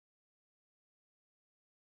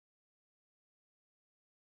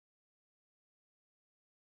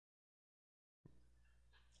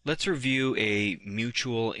Let's review a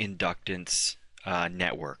mutual inductance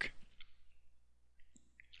network.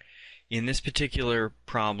 In this particular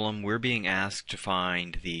problem, we're being asked to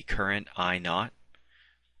find the current I naught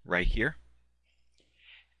right here.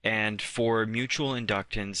 And for mutual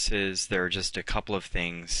inductances, there are just a couple of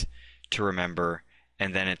things to remember,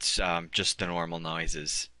 and then it's just the normal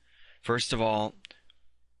noises. First of all,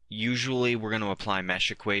 usually we're going to apply mesh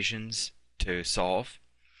equations to solve.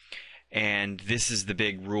 And this is the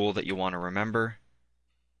big rule that you want to remember.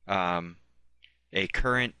 A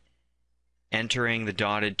current entering the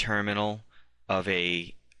dotted terminal of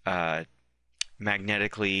a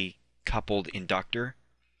magnetically coupled inductor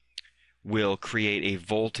will create a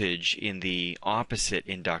voltage in the opposite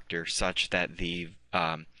inductor such that the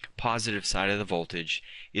positive side of the voltage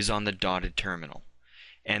is on the dotted terminal.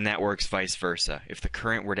 And that works vice versa. If the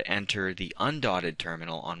current were to enter the undotted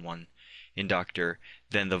terminal on one inductor,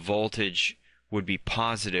 then the voltage would be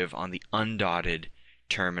positive on the undotted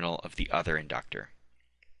terminal of the other inductor.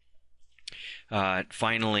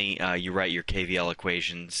 Finally, you write your KVL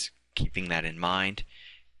equations keeping that in mind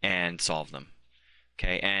and solve them.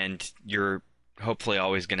 Okay, and you're hopefully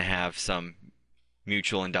always going to have some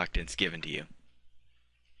mutual inductance given to you.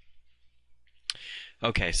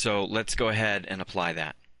 Okay, so let's go ahead and apply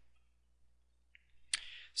that.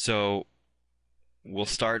 So we'll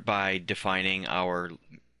start by defining our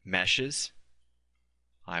meshes,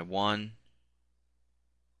 I1,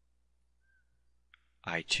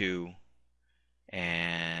 I2,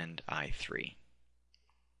 and I3.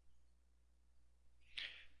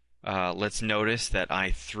 Let's notice that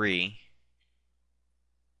I3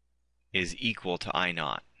 is equal to I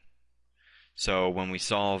naught. So when we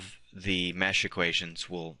solve the mesh equations,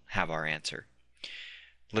 we'll have our answer.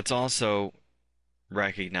 Let's also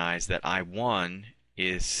recognize that I1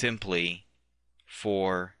 is simply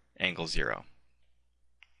 4 angle 0.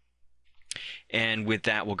 And with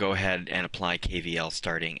that, we'll go ahead and apply KVL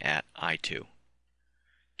starting at I2.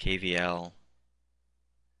 KVL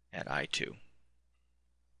at I2.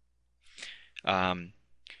 I'm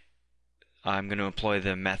going to employ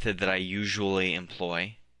the method that I usually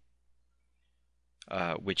employ,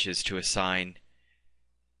 which is to assign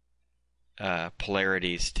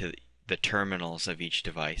polarities to the terminals of each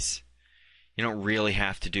device. You don't really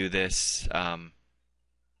have to do this.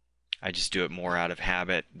 I just do it more out of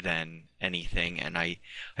habit than anything, and I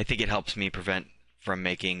think it helps me prevent from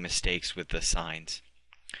making mistakes with the signs.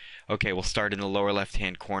 Okay, we'll start in the lower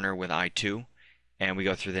left-hand corner with I2, and we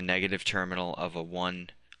go through the negative terminal of a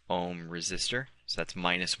 1 ohm resistor, so that's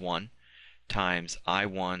minus 1, times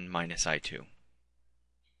I1 minus I2.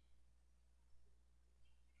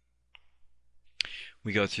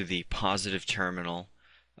 We go through the positive terminal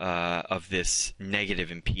of this negative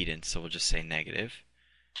impedance, so we'll just say negative,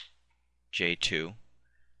 J2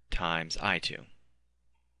 times I2.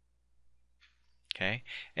 Okay,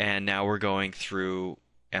 and now we're going through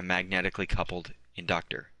a magnetically coupled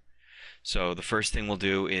inductor. So the first thing we'll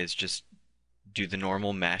do is just do the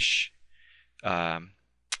normal mesh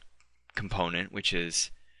component, which is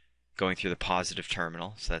going through the positive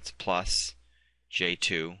terminal, so that's plus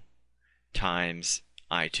J2 times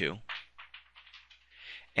I2.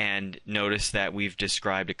 And notice that we've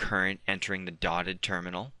described a current entering the dotted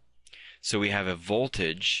terminal. So we have a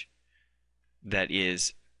voltage that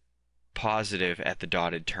is positive at the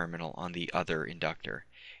dotted terminal on the other inductor.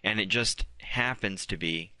 And it just happens to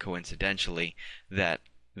be, coincidentally, that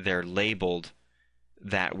they're labeled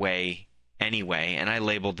that way anyway. And I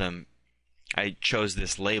chose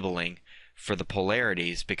this labeling for the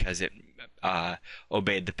polarities because it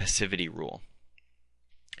obeyed the passivity rule.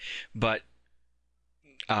 But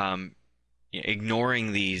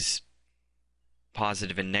ignoring these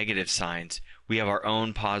positive and negative signs, we have our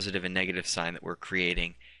own positive and negative sign that we're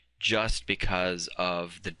creating just because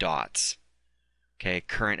of the dots. Okay,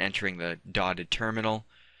 current entering the dotted terminal,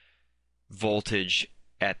 voltage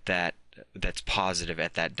at that's positive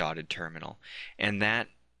at that dotted terminal. And that,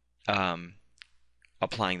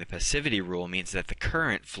 applying the passivity rule, means that the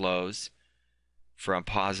current flows from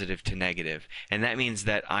positive to negative. And that means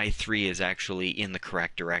that I3 is actually in the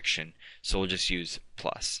correct direction. So we'll just use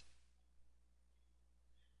plus.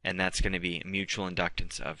 And that's going to be mutual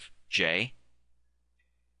inductance of J,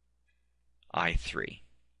 I3.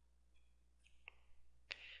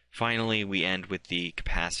 Finally, we end with the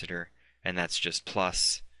capacitor, and that's just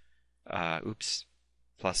plus,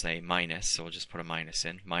 plus a minus, so we'll just put a minus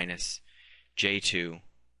in, minus J2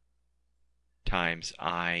 times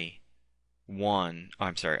I2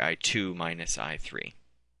 minus I3.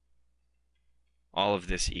 All of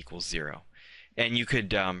this equals 0. And you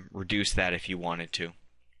could reduce that if you wanted to.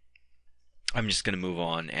 I'm just going to move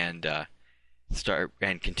on and start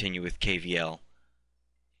and continue with KVL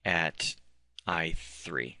at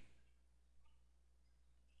I3.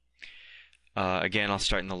 Again, I'll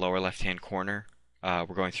start in the lower left-hand corner. We're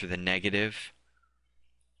going through the negative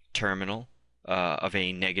terminal of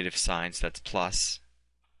a negative sign, so that's plus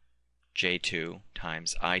J2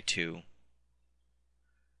 times I2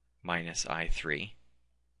 minus I3.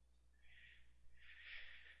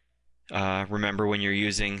 Remember, when you're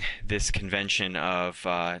using this convention of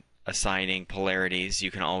assigning polarities,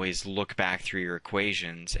 you can always look back through your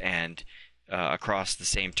equations, and across the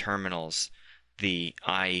same terminals, the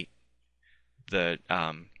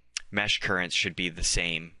mesh currents should be the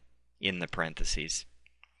same in the parentheses.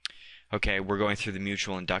 Okay, we're going through the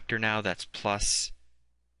mutual inductor now. That's plus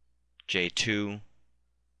J2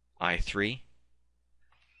 I3.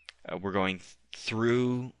 We're going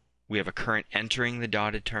through, we have a current entering the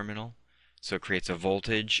dotted terminal, so it creates a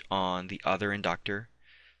voltage on the other inductor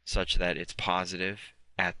such that it's positive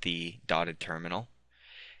at the dotted terminal.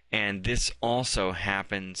 And this also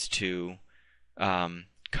happens to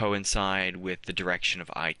coincide with the direction of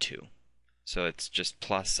I2. So it's just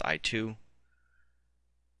plus I2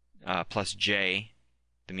 plus J,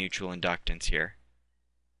 the mutual inductance here,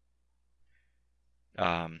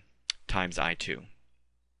 times I2.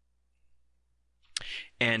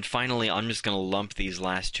 And finally, I'm just going to lump these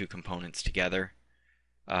last two components together.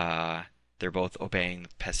 They're both obeying the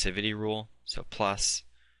passivity rule, so plus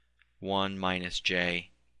 1 minus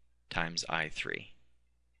J times I3.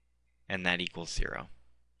 And that equals 0.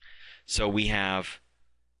 So we have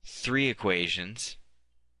three equations,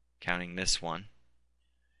 counting this one,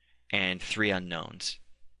 and three unknowns.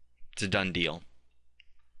 It's a done deal.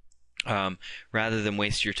 Rather than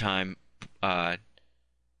waste your time by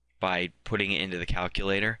putting it into the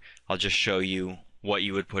calculator, I'll just show you what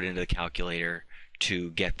you would put into the calculator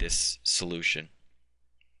to get this solution.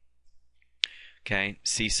 Okay,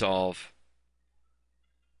 C-solve,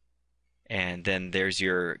 and then there's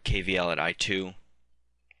your KVL at I2.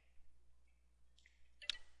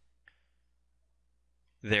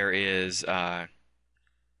 There is, sorry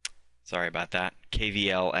about that,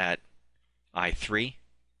 KVL at I3.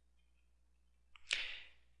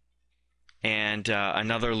 And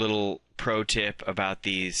another little pro tip about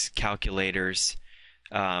these calculators.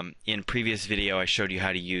 In previous video I showed you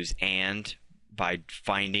how to use AND by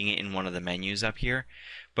finding it in one of the menus up here,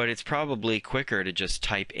 but it's probably quicker to just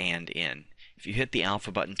type AND in. If you hit the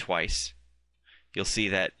alpha button twice, you'll see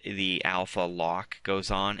that the alpha lock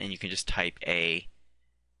goes on, and you can just type A,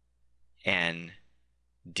 N,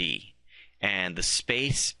 D. And the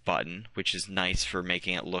space button, which is nice for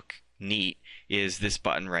making it look neat, is this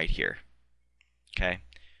button right here. Okay?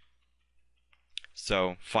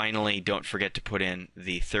 So finally, don't forget to put in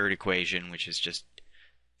the third equation, which is just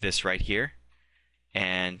this right here,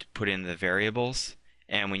 and put in the variables.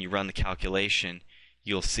 And when you run the calculation,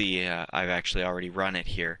 you'll see, I've actually already run it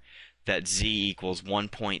here, that Z equals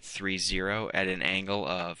 1.30 at an angle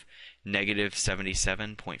of negative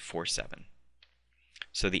 77.47.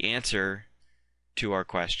 So the answer to our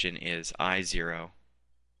question is I0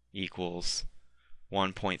 equals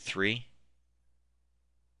 1.3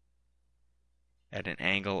 at an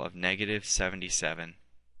angle of negative 77.47.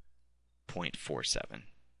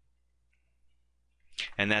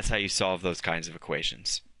 And that's how you solve those kinds of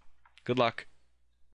equations. Good luck.